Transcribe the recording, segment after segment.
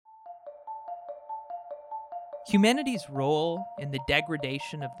Humanity's role in the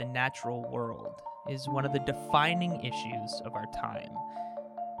degradation of the natural world is one of the defining issues of our time.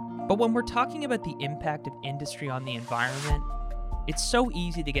 But when we're talking about the impact of industry on the environment, it's so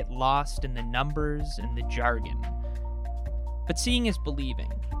easy to get lost in the numbers and the jargon. But seeing is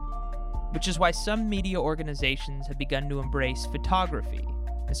believing, which is why some media organizations have begun to embrace photography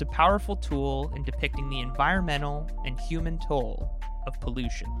as a powerful tool in depicting the environmental and human toll of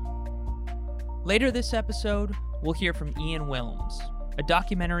pollution. Later this episode, we'll hear from Ian Wilms, a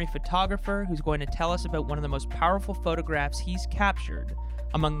documentary photographer who's going to tell us about one of the most powerful photographs he's captured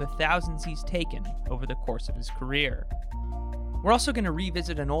among the thousands he's taken over the course of his career. We're also going to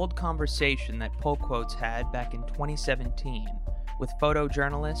revisit an old conversation that Pull Quotes had back in 2017 with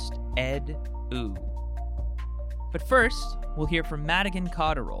photojournalist Ed Wu. But first, we'll hear from Madigan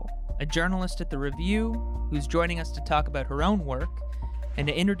Cotterill, a journalist at The Review who's joining us to talk about her own work and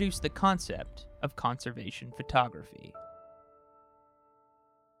to introduce the concept of conservation photography.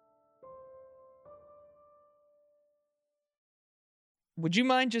 Would you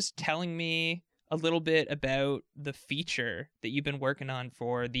mind just telling me a little bit about the feature that you've been working on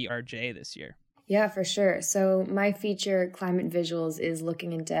for the RJ this year? Yeah, for sure. So my feature, Climate Visuals, is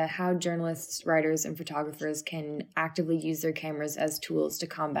looking into how journalists, writers, and photographers can actively use their cameras as tools to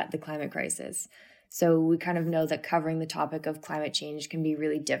combat the climate crisis. So we kind of know that covering the topic of climate change can be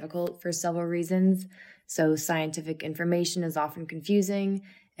really difficult for several reasons. So scientific information is often confusing,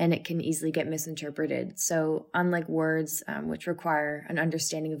 and it can easily get misinterpreted. So unlike words, which require an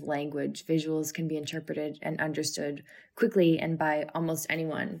understanding of language, visuals can be interpreted and understood quickly and by almost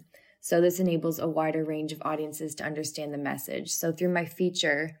anyone. So this enables a wider range of audiences to understand the message. So through my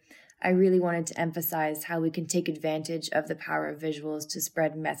feature, I really wanted to emphasize how we can take advantage of the power of visuals to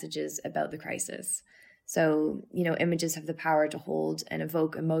spread messages about the crisis. So, images have the power to hold and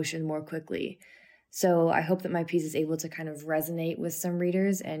evoke emotion more quickly. So I hope that my piece is able to kind of resonate with some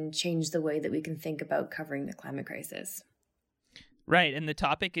readers and change the way that we can think about covering the climate crisis. Right, and the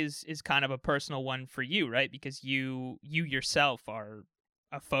topic is kind of a personal one for you, right? Because you yourself are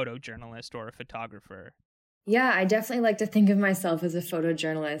a photojournalist or a photographer. Yeah, I definitely like to think of myself as a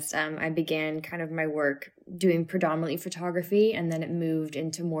photojournalist. I began kind of my work doing predominantly photography, and then it moved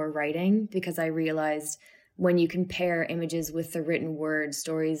into more writing because I realized when you compare images with the written word,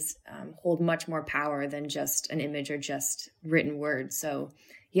 stories hold much more power than just an image or just written words. So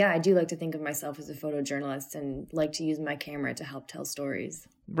yeah, I do like to think of myself as a photojournalist and like to use my camera to help tell stories.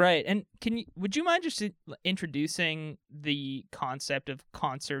 Right. And would you mind just introducing the concept of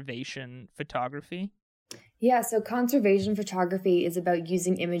conservation photography? Yeah, so conservation photography is about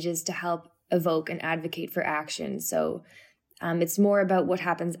using images to help evoke and advocate for action. So it's more about what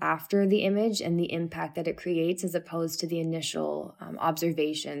happens after the image and the impact that it creates as opposed to the initial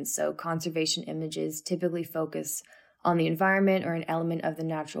observations. So conservation images typically focus on the environment or an element of the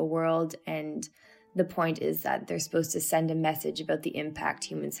natural world. And the point is that they're supposed to send a message about the impact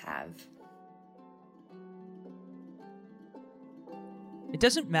humans have. It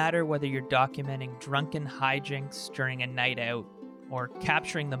doesn't matter whether you're documenting drunken hijinks during a night out or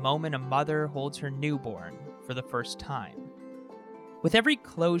capturing the moment a mother holds her newborn for the first time. With every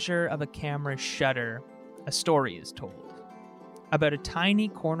closure of a camera's shutter, a story is told about a tiny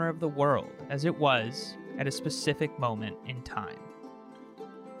corner of the world as it was at a specific moment in time.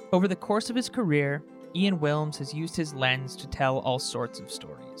 Over the course of his career, Ian Wilms has used his lens to tell all sorts of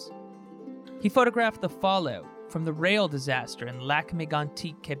stories. He photographed the fallout from the rail disaster in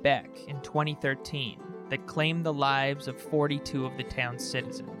Lac-Mégantic, Quebec in 2013 that claimed the lives of 42 of the town's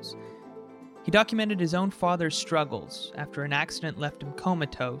citizens. He documented his own father's struggles after an accident left him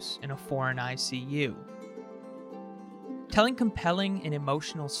comatose in a foreign ICU. Telling compelling and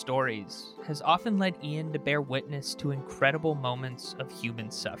emotional stories has often led Ian to bear witness to incredible moments of human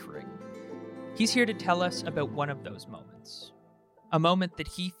suffering. He's here to tell us about one of those moments, a moment that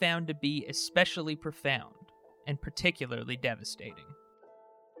he found to be especially profound and particularly devastating.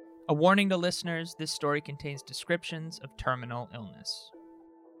 A warning to listeners, this story contains descriptions of terminal illness.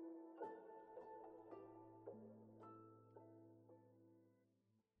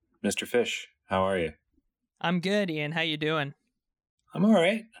 Mr. Fish, how are you? I'm good, Ian. How you doing? I'm all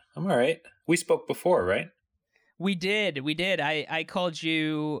right. We spoke before, right? We did. I called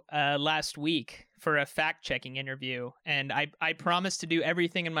you last week for a fact-checking interview, and I promised to do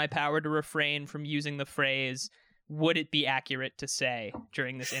everything in my power to refrain from using the phrase, "would it be accurate to say,"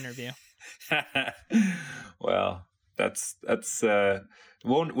 during this interview. Well, that's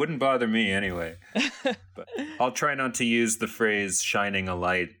wouldn't bother me anyway. But I'll try not to use the phrase "shining a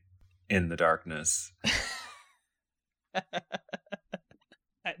light in the darkness."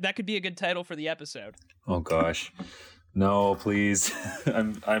 That could be a good title for the episode. Oh gosh, no, please.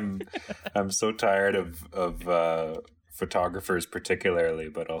 I'm so tired of photographers particularly,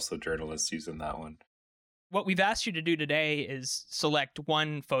 but also journalists using that one. What we've asked you to do today is select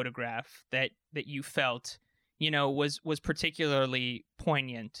one photograph that you felt, was particularly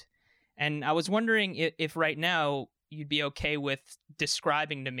poignant. And I was wondering if right now you'd be okay with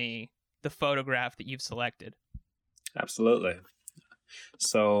describing to me the photograph that you've selected. Absolutely.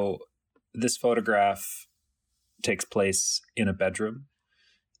 So this photograph takes place in a bedroom,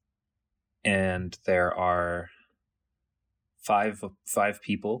 and there are five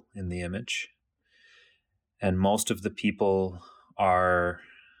people in the image, and most of the people are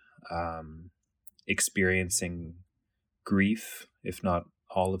experiencing grief, if not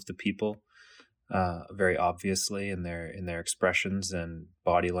all of the people, very obviously in their expressions and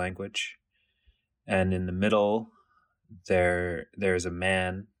body language. And in the middle, there's a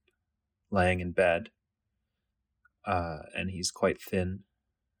man laying in bed, and he's quite thin,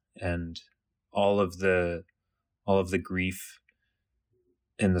 and all of the grief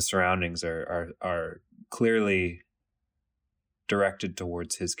in the surroundings are clearly directed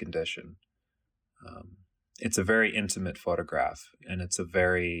towards his condition. It's a very intimate photograph, and it's a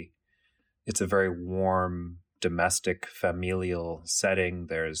very warm, domestic, familial setting.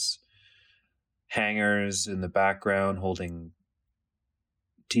 There's hangers in the background holding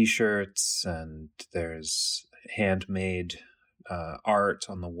t-shirts, and there's handmade art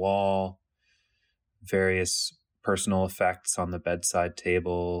on the wall, various personal effects on the bedside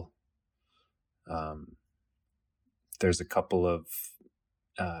table. There's a couple of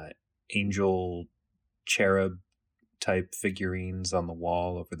angel cherub type figurines on the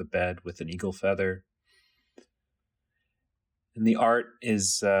wall over the bed with an eagle feather. And the art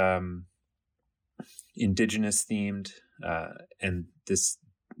is indigenous themed, and this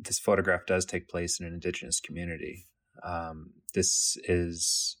photograph does take place in an indigenous community. This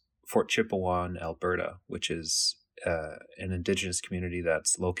is Fort Chipewyan, Alberta, which is an indigenous community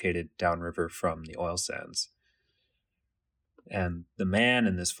that's located downriver from the oil sands. And the man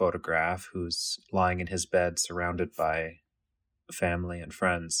in this photograph, who's lying in his bed surrounded by family and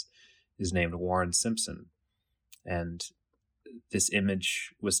friends, is named Warren Simpson. And this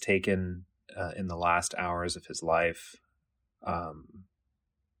image was taken in the last hours of his life.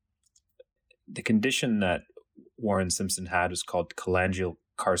 The condition that Warren Simpson had was called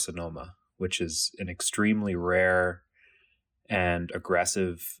cholangiocarcinoma, which is an extremely rare and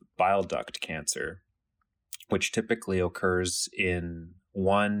aggressive bile duct cancer, which typically occurs in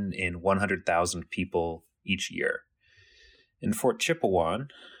 1 in 100,000 people each year. In Fort Chipewyan,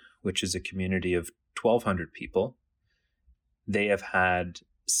 which is a community of 1,200 people, they have had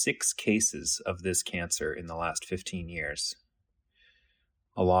 6 cases of this cancer in the last 15 years,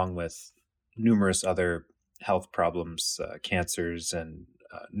 along with numerous other health problems, cancers and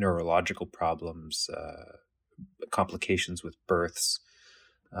neurological problems, complications with births.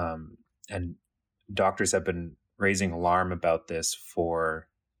 And doctors have been raising alarm about this for,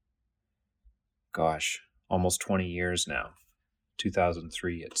 almost 20 years now.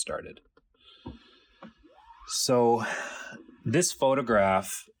 2003 it started. So this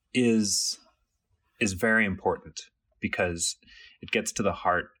photograph is very important because it gets to the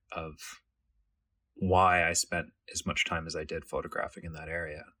heart of why I spent as much time as I did photographing in that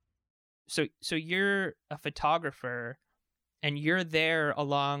area. So you're a photographer, and you're there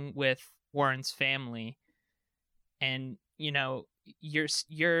along with Warren's family, and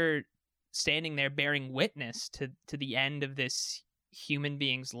you're standing there bearing witness to the end of this human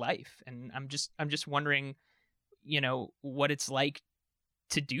being's life. And I'm just wondering, what it's like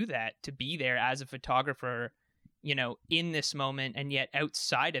to do that, to be there as a photographer, in this moment and yet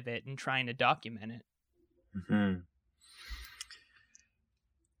outside of it and trying to document it. Mm-hmm.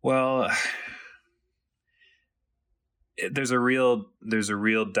 Well, there's a real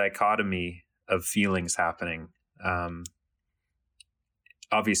dichotomy of feelings happening.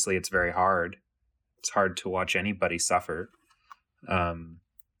 Obviously, it's very hard. It's hard to watch anybody suffer,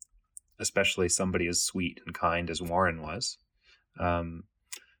 especially somebody as sweet and kind as Warren was.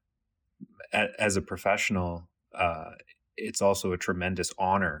 As a professional, it's also a tremendous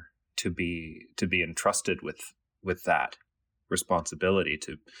honor to be entrusted with that responsibility,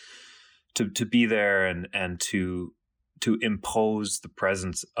 to be there and to impose the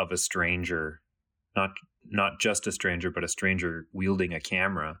presence of a stranger, not just a stranger, but a stranger wielding a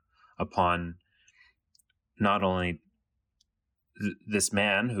camera upon not only this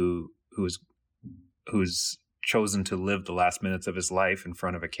man who's chosen to live the last minutes of his life in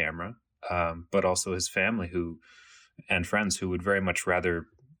front of a camera, but also his family and friends who would very much rather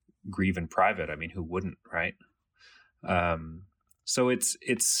grieve in private. I mean, who wouldn't, right? So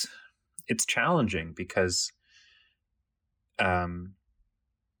it's challenging because to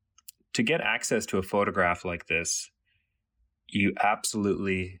get access to a photograph like this, you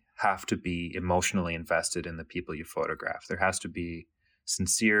absolutely have to be emotionally invested in the people you photograph. There has to be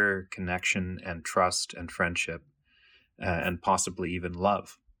sincere connection and trust and friendship, and possibly even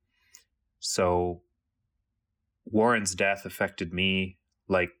love. So Warren's death affected me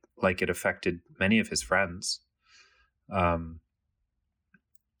like it affected many of his friends. And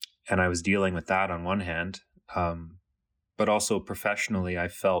I was dealing with that on one hand, but also professionally, I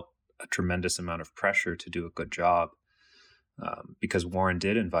felt a tremendous amount of pressure to do a good job, because Warren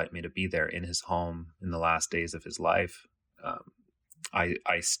did invite me to be there in his home in the last days of his life.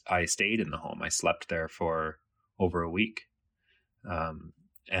 I stayed in the home. I slept there for over a week.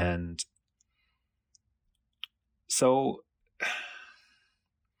 And so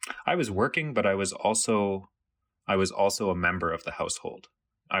I was working, but I was also a member of the household.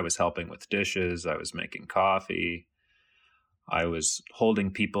 I was helping with dishes. I was making coffee. I was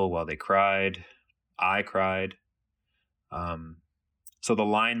holding people while they cried. I cried. So the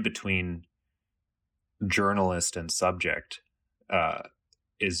line between journalist and subject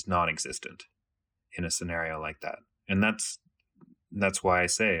is non-existent in a scenario like that. And that's why I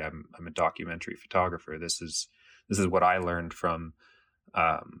say I'm a documentary photographer. This is what I learned from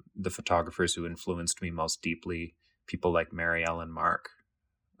the photographers who influenced me most deeply, people like Mary Ellen Mark,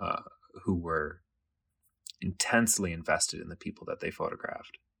 who were intensely invested in the people that they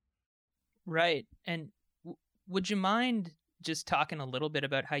photographed. Right. And would you mind just talking a little bit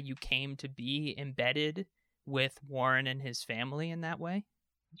about how you came to be embedded with Warren and his family in that way?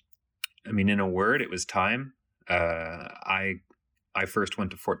 I mean, in a word, it was time. I first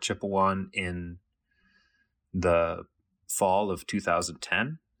went to Fort Chipewyan in the fall of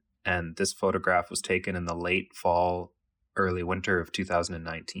 2010, and this photograph was taken in the late fall, early winter of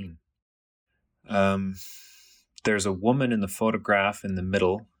 2019. There's a woman in the photograph in the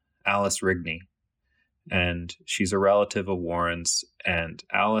middle, Alice Rigney, and she's a relative of Warren's. And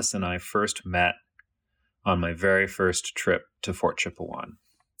Alice and I first met on my very first trip to Fort Chipewyan.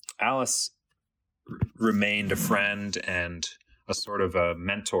 Alice remained a friend and a sort of a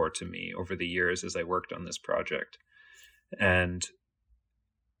mentor to me over the years as I worked on this project. And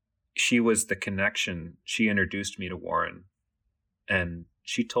she was the connection. She introduced me to Warren. And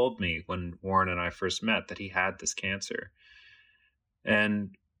she told me when Warren and I first met that he had this cancer.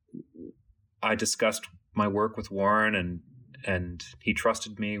 And I discussed my work with Warren, and he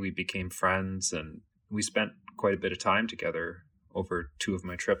trusted me. We became friends, and we spent quite a bit of time together over two of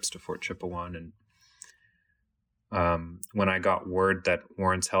my trips to Fort Chipewyan. And when I got word that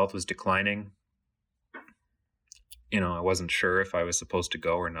Warren's health was declining, I wasn't sure if I was supposed to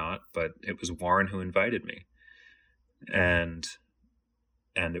go or not, but it was Warren who invited me. And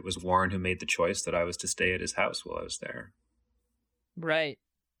it was Warren who made the choice that I was to stay at his house while I was there. Right.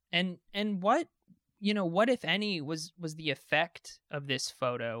 And what, what if any was the effect of this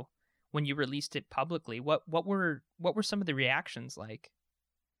photo when you released it publicly? What were some of the reactions like?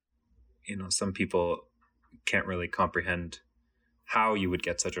 Some people can't really comprehend how you would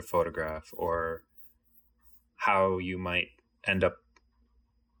get such a photograph or how you might end up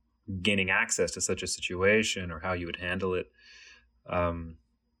gaining access to such a situation or how you would handle it.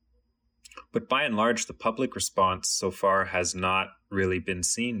 But by and large, the public response so far has not really been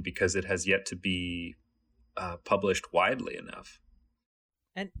seen because it has yet to be published widely enough.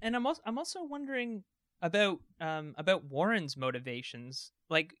 And I'm also wondering about Warren's motivations.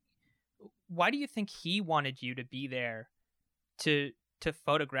 Like, why do you think he wanted you to be there to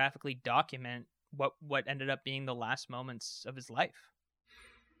photographically document what ended up being the last moments of his life?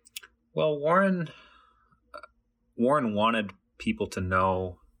 Well, Warren wanted people to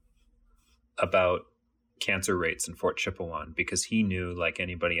know about cancer rates in Fort Chipewyan because he knew, like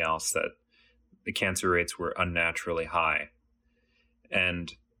anybody else, that the cancer rates were unnaturally high.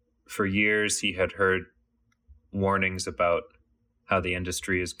 And for years, he had heard warnings about how the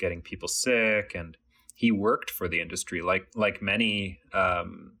industry is getting people sick, and he worked for the industry like many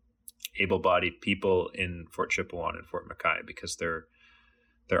able-bodied people in Fort Chipewyan and Fort McKay, because there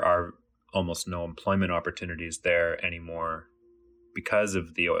are almost no employment opportunities there anymore because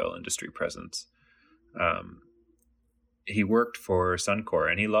of the oil industry presence. He worked for Suncor,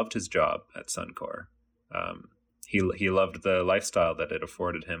 and he loved his job at Suncor. He loved the lifestyle that it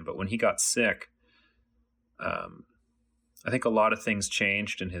afforded him. But when he got sick, I think a lot of things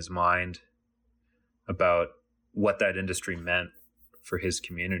changed in his mind about what that industry meant for his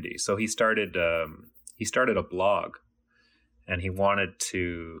community. So he started a blog, and he wanted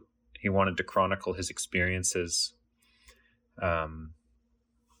to He wanted to chronicle his experiences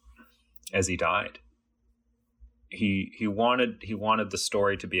as he died. He wanted the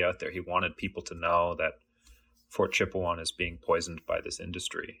story to be out there. He wanted people to know that Fort Chipewyan is being poisoned by this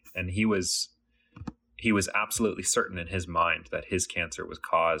industry, and he was absolutely certain in his mind that his cancer was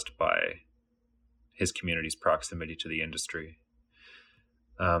caused by his community's proximity to the industry.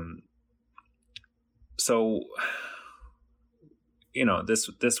 So,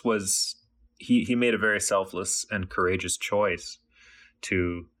 this was, he made a very selfless and courageous choice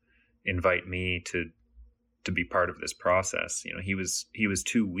to invite me to be part of this process. He was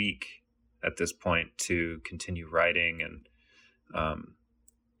too weak at this point to continue writing, and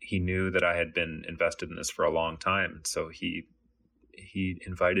he knew that I had been invested in this for a long time, so he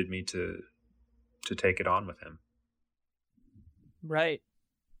invited me to take it on with him. Right.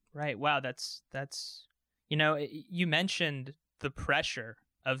 Wow, that's you mentioned the pressure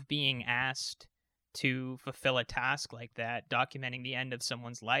of being asked to fulfill a task like that, documenting the end of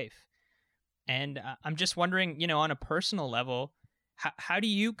someone's life. And I'm just wondering, on a personal level, how do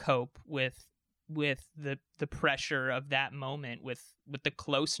you cope with the pressure of that moment, with the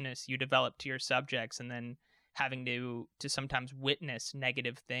closeness you develop to your subjects, and then having to sometimes witness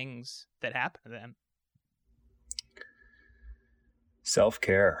negative things that happen to them?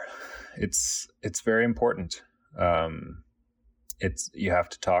 Self-care. It's very important. You have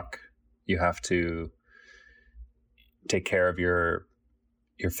to talk. You have to take care of your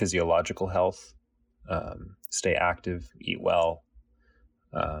physiological health, stay active, eat well,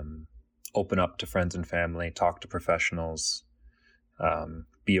 open up to friends and family, talk to professionals,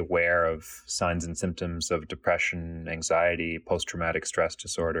 be aware of signs and symptoms of depression, anxiety, post-traumatic stress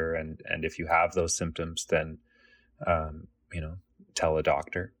disorder. And if you have those symptoms, then, tell a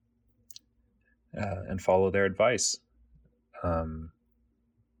doctor and follow their advice.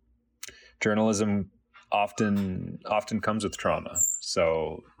 Journalism often comes with trauma,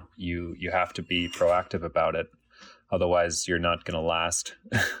 so you have to be proactive about it. Otherwise, you're not going to last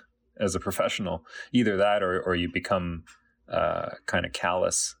as a professional. Either that, or you become kind of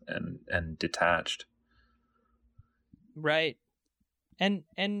callous and detached. Right. And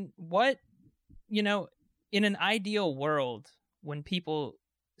what, in an ideal world, when people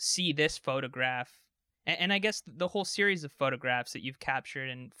see this photograph, and I guess the whole series of photographs that you've captured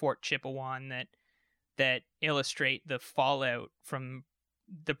in Fort Chipewyan that illustrate the fallout from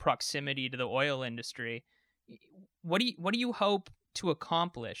the proximity to the oil industry, what do you hope to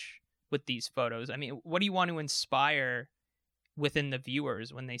accomplish with these photos? I mean, what do you want to inspire within the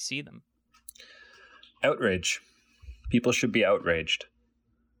viewers when they see them? Outrage. People should be outraged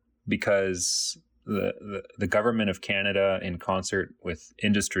because the government of Canada, in concert with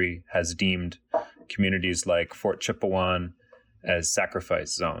industry, has deemed communities like Fort Chipewyan as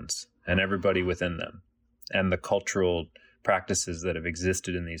sacrifice zones, and everybody within them, and the cultural practices that have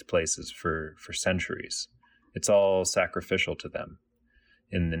existed in these places for centuries. It's all sacrificial to them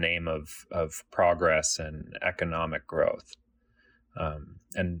in the name of progress and economic growth.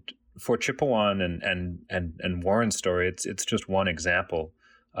 And Fort Chipewyan and Warren's story, it's just one example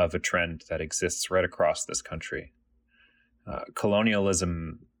of a trend that exists right across this country.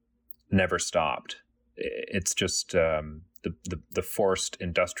 Colonialism never stopped. It's just the forced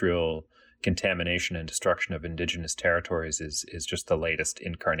industrial contamination and destruction of indigenous territories is just the latest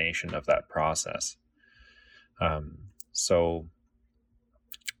incarnation of that process. So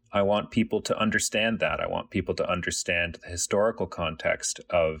I want people to understand that. I want people to understand the historical context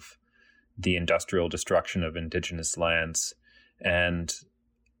of the industrial destruction of indigenous lands and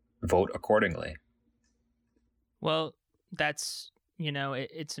vote accordingly. Well, that's,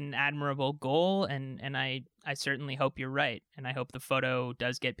 it's an admirable goal, and I certainly hope you're right. And I hope the photo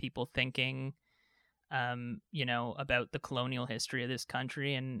does get people thinking, about the colonial history of this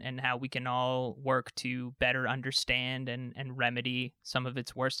country and how we can all work to better understand and remedy some of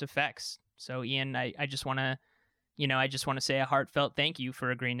its worst effects. So, Ian, I just want to say a heartfelt thank you for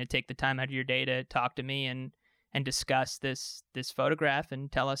agreeing to take the time out of your day to talk to me and discuss this photograph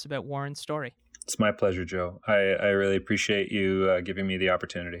and tell us about Warren's story. It's my pleasure, Joe. I really appreciate you giving me the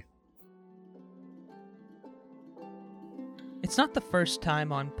opportunity. It's not the first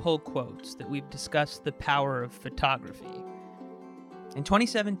time on Pull Quotes that we've discussed the power of photography. In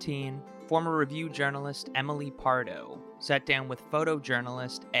 2017, former review journalist Emily Pardo sat down with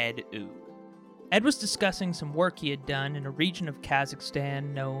photojournalist Ed Wu. Ed was discussing some work he had done in a region of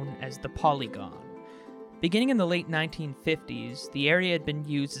Kazakhstan known as the Polygon. Beginning in the late 1950s, the area had been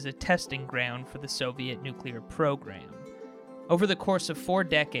used as a testing ground for the Soviet nuclear program. Over the course of 4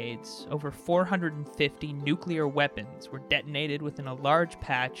 decades, over 450 nuclear weapons were detonated within a large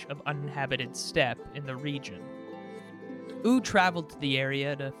patch of uninhabited steppe in the region. Wu traveled to the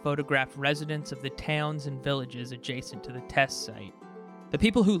area to photograph residents of the towns and villages adjacent to the test site. The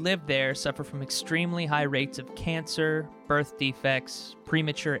people who live there suffer from extremely high rates of cancer, birth defects,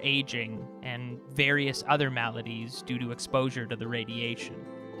 premature aging, and various other maladies due to exposure to the radiation.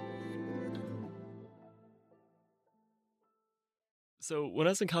 So when I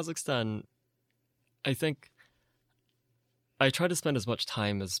was in Kazakhstan, I think I try to spend as much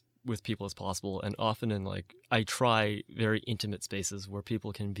time with people as possible, and often I try very intimate spaces where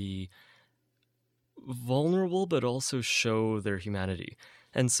people can be vulnerable but also show their humanity.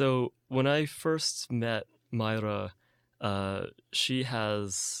 And so when I first met Myra, she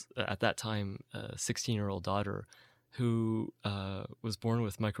has at that time a 16-year-old daughter who was born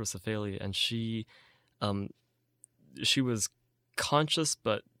with microcephaly, and she was conscious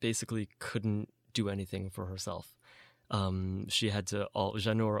but basically couldn't do anything for herself.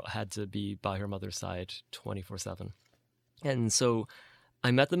 Janur had to be by her mother's side 24/7. And so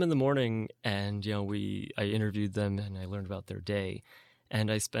I met them in the morning, and I interviewed them and I learned about their day. And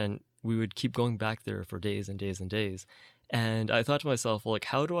we would keep going back there for days and days and days. And I thought to myself, well,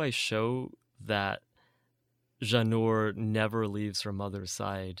 how do I show that Janur never leaves her mother's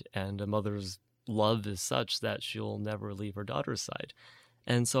side, and a mother's love is such that she'll never leave her daughter's side?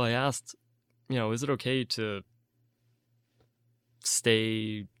 And so I asked, is it okay to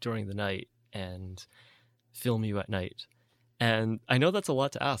stay during the night and film you at night? And I know that's a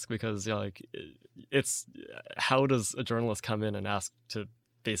lot to ask, because it's how does a journalist come in and ask to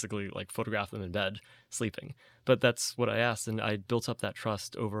basically photograph them in bed sleeping? But that's what I asked, and I built up that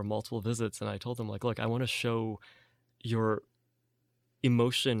trust over multiple visits. And I told them look, I want to show your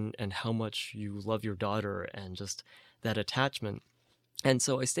emotion and how much you love your daughter and just that attachment. And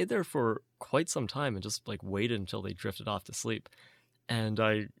so I stayed there for quite some time and just waited until they drifted off to sleep. And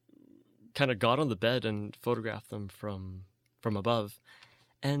I kind of got on the bed and photographed them from above.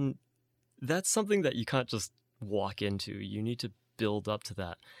 And that's something that you can't just walk into. You need to build up to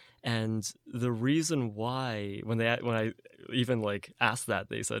that. And the reason why, when I even asked that,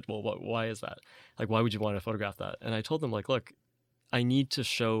 they said, well, why is that? Why would you want to photograph that? And I told them look, I need to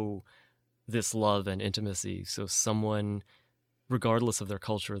show this love and intimacy so someone, regardless of their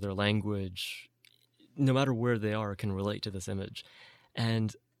culture, their language, no matter where they are, can relate to this image.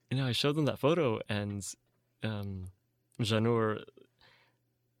 And I showed them that photo, and Janur,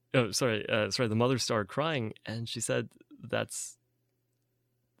 the mother started crying, and she said, that's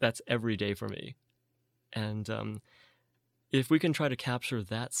every day for me. And if we can try to capture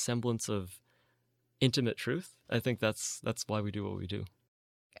that semblance of intimate truth, I think that's why we do what we do.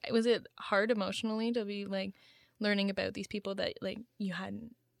 Was it hard emotionally to be learning about these people that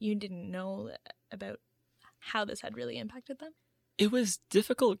you didn't know about, how this had really impacted them? It was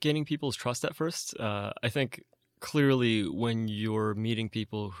difficult gaining people's trust at first. I think clearly when you're meeting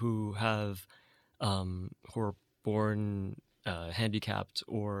people who are born handicapped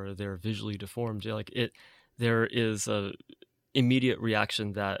or they're visually deformed, there is a immediate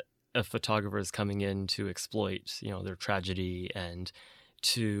reaction that a photographer is coming in to exploit, their tragedy and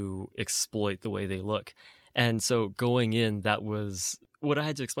to exploit the way they look. And so going in, that was what I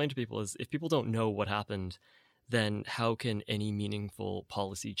had to explain to people is if people don't know what happened, then how can any meaningful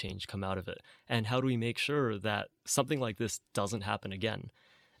policy change come out of it? And how do we make sure that something like this doesn't happen again?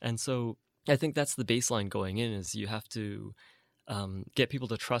 And so I think that's the baseline going in, is you have to get people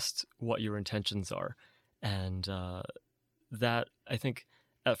to trust what your intentions are. And that, I think,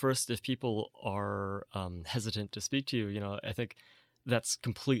 at first, if people are hesitant to speak to you, I think that's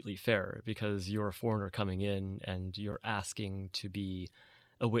completely fair, because you're a foreigner coming in and you're asking to be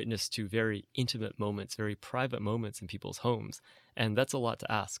a witness to very intimate moments, very private moments in people's homes. And that's a lot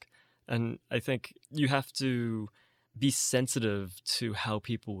to ask. And I think you have to be sensitive to how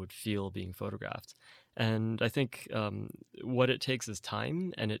people would feel being photographed. And I think what it takes is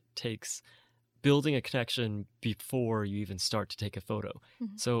time, and it takes building a connection before you even start to take a photo.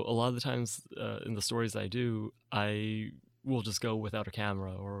 Mm-hmm. So a lot of the times in the stories I do, I will just go without a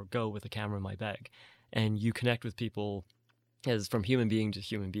camera or go with a camera in my bag. And you connect with people as from human being to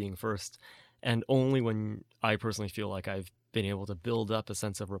human being first. And only when I personally feel like I've been able to build up a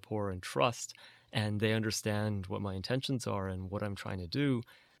sense of rapport and trust, and they understand what my intentions are and what I'm trying to do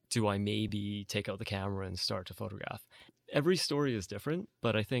I maybe take out the camera and start to photograph. Every story is different,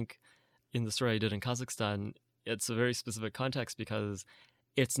 but I think in the story I did in Kazakhstan, it's a very specific context because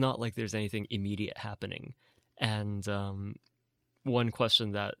it's not like there's anything immediate happening. And one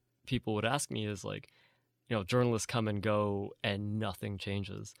question that people would ask me is journalists come and go and nothing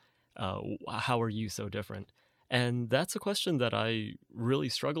changes. How are you so different? And that's a question that I really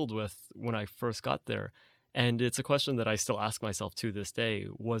struggled with when I first got there. And it's a question that I still ask myself to this day.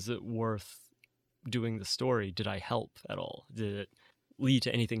 Was it worth doing the story? Did I help at all? Did it lead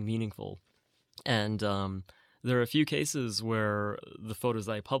to anything meaningful? And there are a few cases where the photos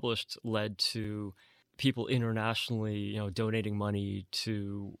I published led to people internationally, donating money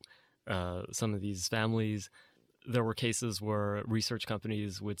to some of these families. There were cases where research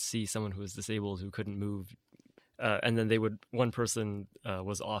companies would see someone who was disabled who couldn't move, and then one person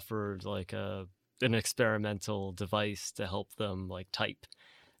was offered like an experimental device to help them like type,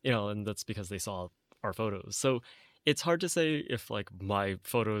 and that's because they saw our photos. So it's hard to say if like my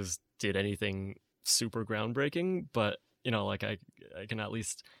photos did anything super groundbreaking, but I can at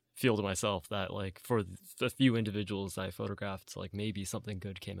least feel to myself that like for the few individuals I photographed, like maybe something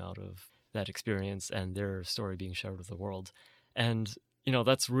good came out of that experience and their story being shared with the world. And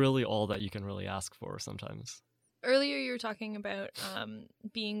that's really all that you can really ask for sometimes. Earlier you were talking about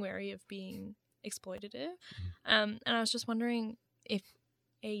being wary of being exploitative, and I was just wondering if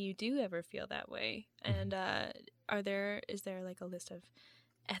you do ever feel that way, and is there like a list of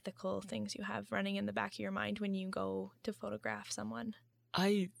ethical things you have running in the back of your mind when you go to photograph someone?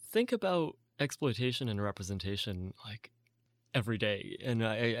 I think about exploitation and representation like every day, and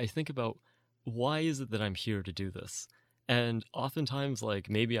I think about why is it that I'm here to do this? And oftentimes, like,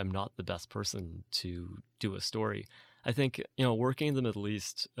 maybe I'm not the best person to do a story. I think, working in the Middle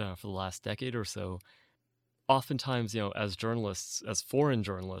East for the last decade or so, oftentimes, as journalists, as foreign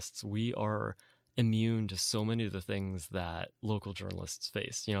journalists, we are immune to so many of the things that local journalists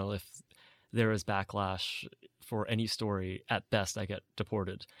face. If there is backlash for any story, at best, I get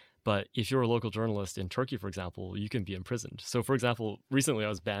deported. But if you're a local journalist in Turkey, for example, you can be imprisoned. So, for example, recently I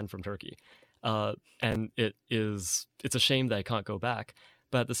was banned from Turkey. And it's a shame that I can't go back.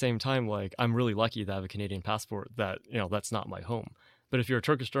 But at the same time, like, I'm really lucky to have a Canadian passport that, that's not my home. But if you're a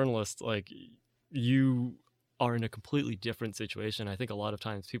Turkish journalist, like, you are in a completely different situation. I think a lot of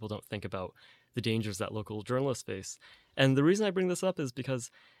times people don't think about the dangers that local journalists face. And the reason I bring this up is because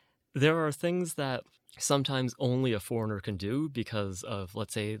there are things that sometimes only a foreigner can do because of,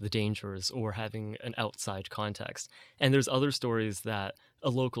 let's say, the dangers or having an outside context. And there's other stories that a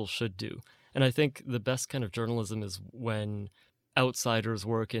local should do. And I think the best kind of journalism is when outsiders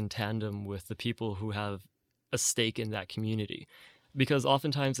work in tandem with the people who have a stake in that community. Because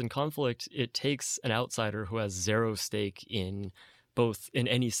oftentimes in conflict, it takes an outsider who has zero stake in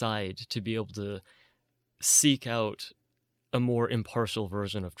any side to be able to seek out a more impartial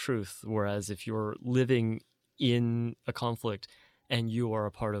version of truth. Whereas if you're living in a conflict and you are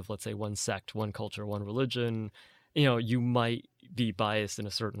a part of, let's say, one sect, one culture, one religion, you might be biased in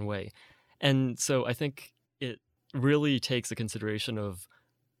a certain way. And so I think it really takes a consideration of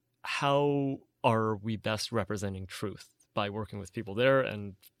how are we best representing truth by working with people there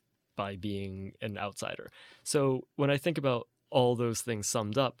and by being an outsider. So when I think about all those things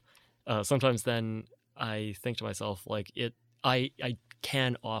summed up, sometimes then I think to myself, like, I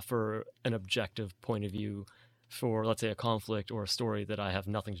can offer an objective point of view for, let's say, a conflict or a story that I have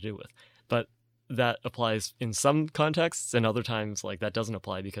nothing to do with. But that applies in some contexts, and other times, like, that doesn't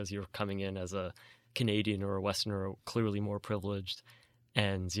apply because you're coming in as a Canadian or a Westerner, clearly more privileged,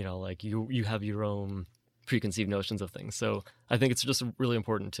 and, like, you have your own preconceived notions of things. So I think it's just really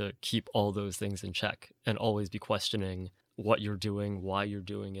important to keep all those things in check and always be questioning what you're doing, why you're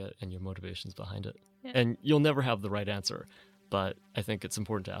doing it, and your motivations behind it. Yeah. And you'll never have the right answer, but I think it's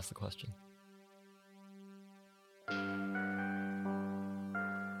important to ask the question.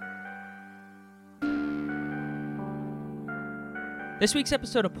 This week's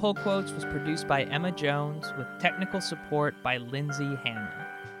episode of Pull Quotes was produced by Emma Jones with technical support by Lindsay Hanna.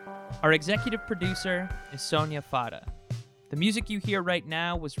 Our executive producer is Sonia Fada. The music you hear right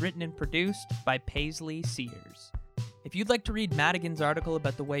now was written and produced by Paisley Sears. If you'd like to read Madigan's article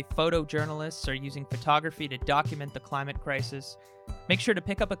about the way photojournalists are using photography to document the climate crisis, make sure to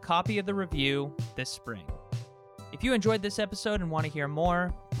pick up a copy of the review this spring. If you enjoyed this episode and want to hear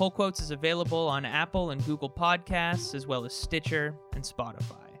more, Pull Quotes is available on Apple and Google Podcasts, as well as Stitcher and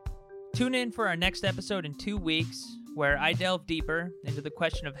Spotify. Tune in for our next episode in 2 weeks, where I delve deeper into the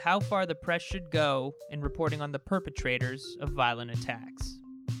question of how far the press should go in reporting on the perpetrators of violent attacks.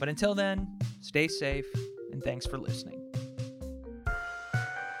 But until then, stay safe, and thanks for listening.